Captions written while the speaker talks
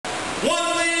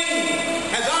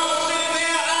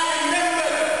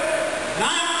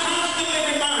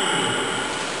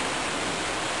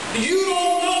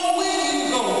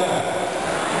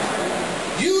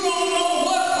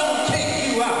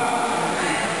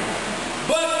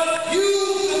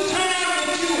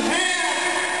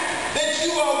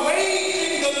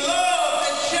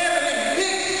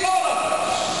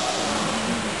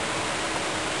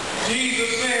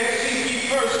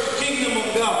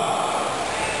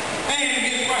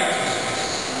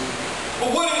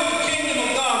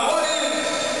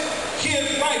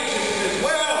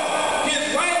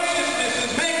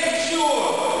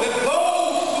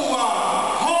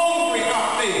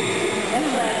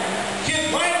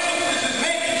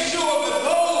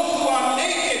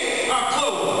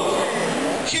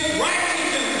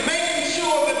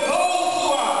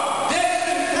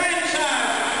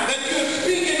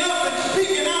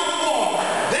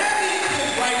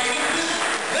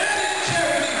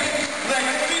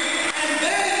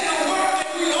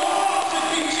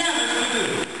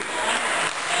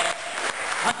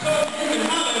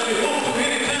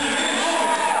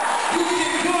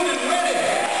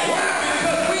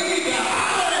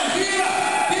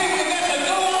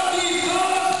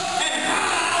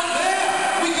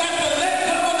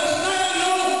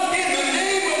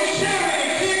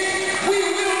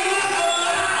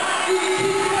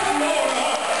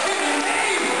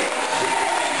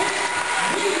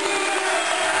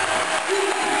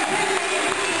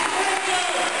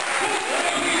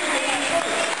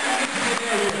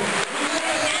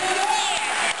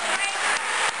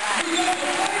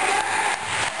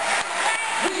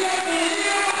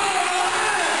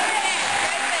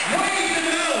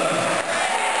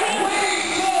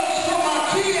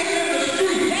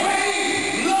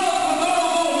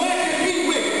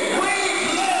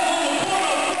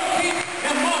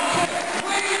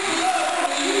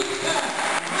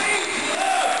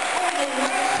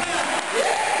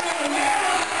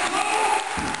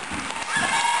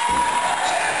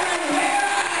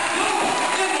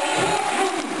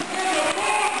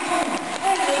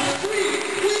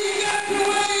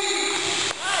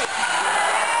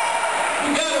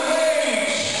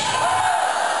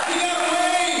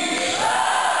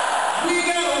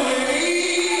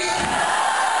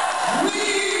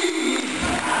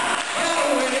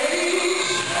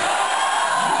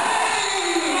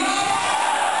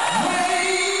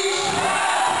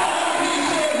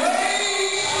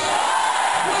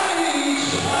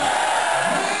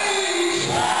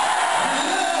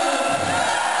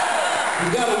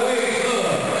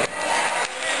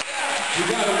We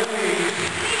gotta wage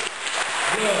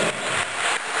love.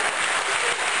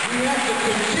 We have to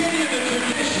continue the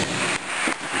tradition,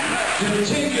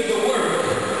 continue the work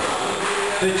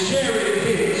that Charity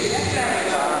Hicks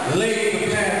laid the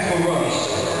path for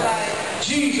us.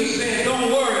 Jesus said,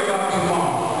 don't worry about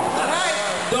tomorrow.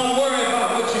 Don't worry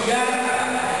about what you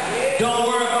got. Don't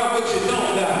worry about what you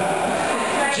don't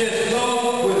got. Just go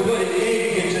with what He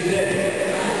gave you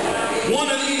today. One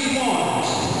of these mornings,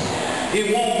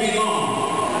 it won't be long.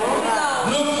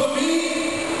 Look for me,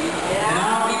 and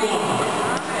I'll be gone.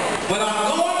 But I'm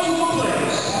going to a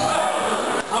place.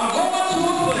 I'm going to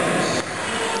a place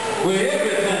where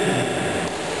everything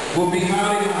will be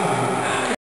highly